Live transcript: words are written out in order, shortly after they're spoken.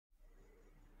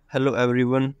Hello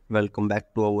everyone, welcome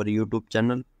back to our YouTube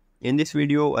channel. In this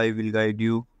video, I will guide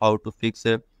you how to fix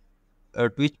a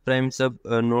Twitch Prime sub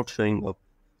not showing up.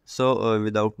 So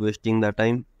without wasting the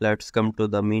time, let's come to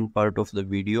the main part of the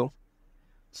video.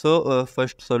 So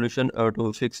first solution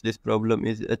to fix this problem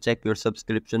is check your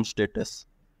subscription status.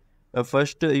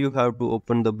 First, you have to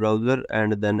open the browser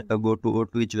and then go to a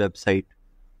Twitch website.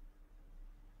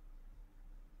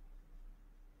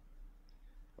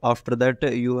 After that,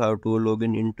 you have to log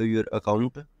in into your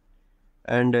account.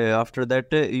 And after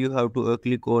that you have to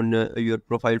click on your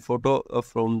profile photo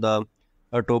from the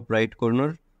top right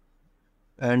corner,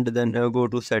 and then go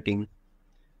to setting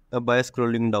by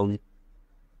scrolling down.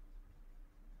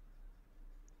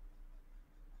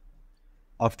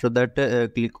 After that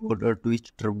click on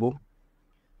Twitch Turbo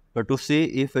to see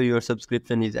if your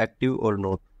subscription is active or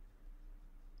not.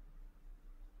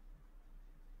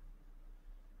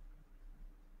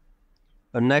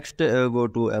 Next go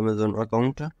to Amazon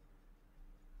account.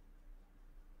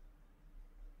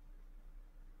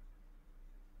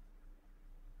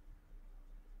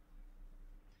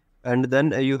 And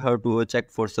then you have to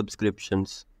check for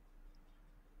subscriptions.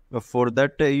 For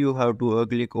that you have to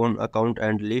click on account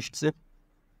and lists,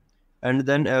 and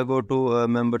then go to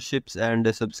memberships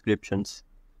and subscriptions.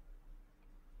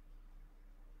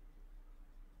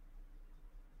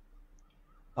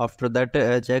 After that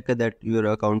check that your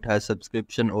account has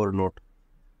subscription or not.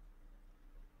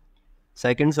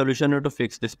 Second solution to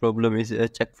fix this problem is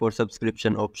check for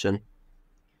subscription option.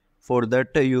 For that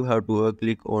you have to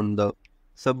click on the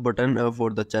sub button for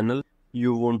the channel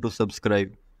you want to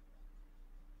subscribe.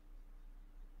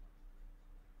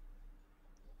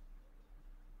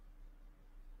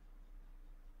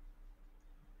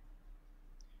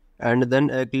 And then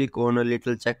click on a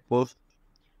little checkbox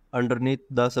underneath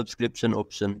the subscription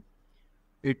option.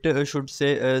 It should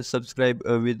say subscribe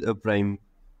with a Prime.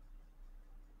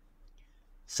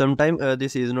 Sometimes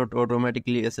this is not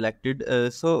automatically selected,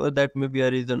 so that may be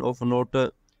a reason of not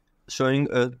showing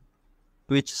a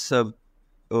Twitch sub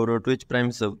or a Twitch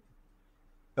Prime sub.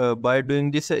 By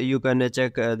doing this, you can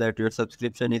check that your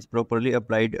subscription is properly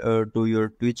applied to your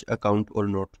Twitch account or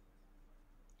not.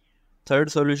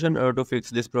 Third solution to fix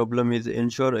this problem is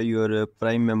ensure your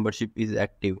Prime membership is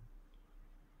active.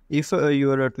 If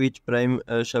your Twitch Prime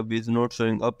sub is not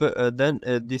showing up, then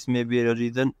this may be a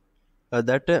reason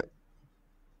that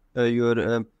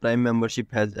your Prime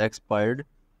membership has expired.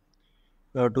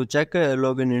 To check,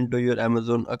 log in into your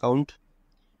Amazon account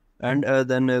and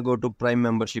then go to Prime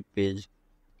membership page.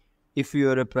 If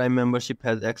your Prime membership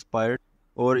has expired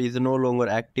or is no longer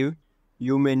active,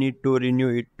 you may need to renew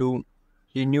it to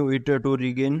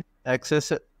regain access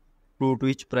to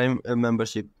Twitch Prime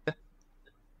membership.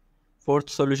 Fourth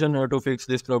solution to fix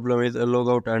this problem is log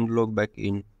out and log back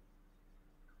in.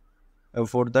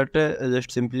 For that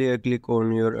just simply click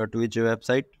on your Twitch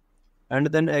website, and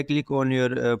then click on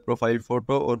your profile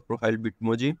photo or profile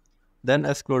bitmoji,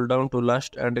 then scroll down to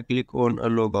last and click on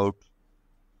log out.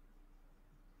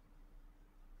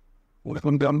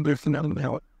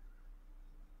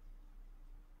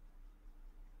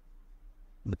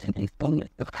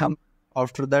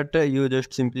 After that you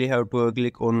just simply have to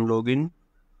click on login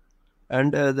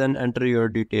and then enter your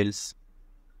details.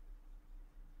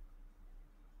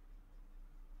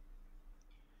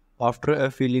 After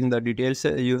filling the details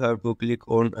you have to click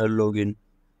on login.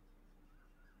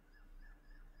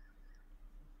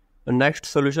 The next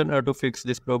solution to fix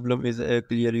this problem is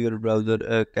clear your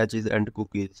browser caches and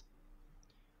cookies.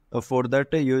 For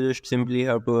that you just simply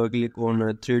have to click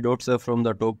on three dots from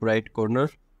the top right corner,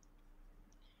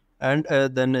 and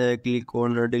then click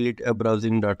on delete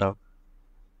browsing data.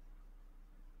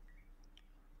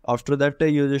 After that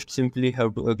you just simply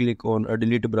have to click on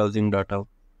delete browsing data.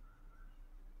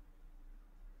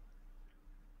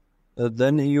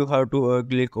 Then you have to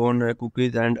click on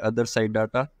cookies and other site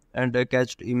data and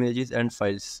cached images and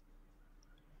files.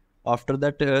 After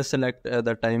that select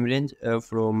the time range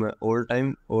from all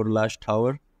time or last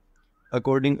hour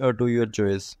according to your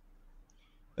choice.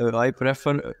 I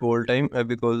prefer all time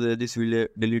because this will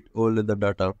delete all the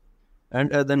data,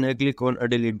 and then click on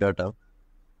delete data.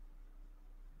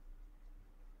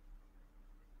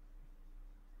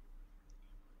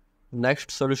 Next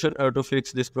solution to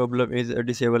fix this problem is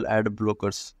disable ad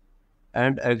blockers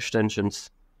and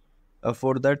extensions.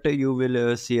 For that you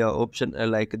will see an option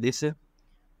like this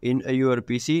in your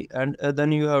PC, and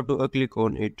then you have to click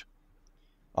on it.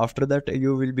 After that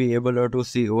you will be able to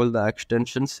see all the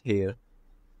extensions here.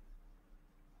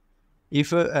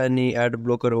 If any ad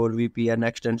blocker or VPN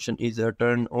extension is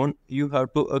turned on, you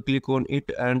have to click on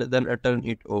it and then turn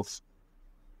it off.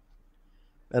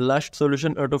 A last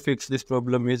solution to fix this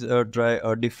problem is try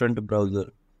a different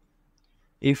browser.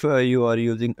 If you are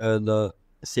using the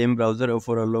same browser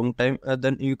for a long time,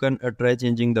 then you can try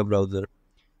changing the browser.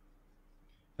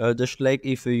 Just like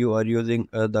if you are using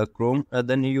the Chrome,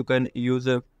 then you can use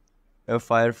a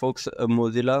Firefox,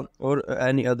 Mozilla, or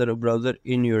any other browser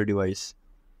in your device,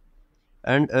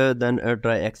 and then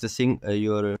try accessing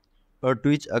your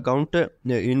Twitch account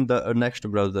in the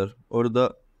next browser or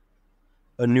the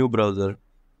new browser.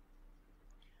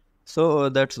 So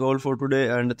that's all for today,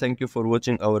 and thank you for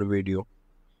watching our video.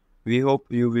 We hope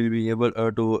you will be able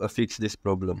to fix this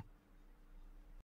problem.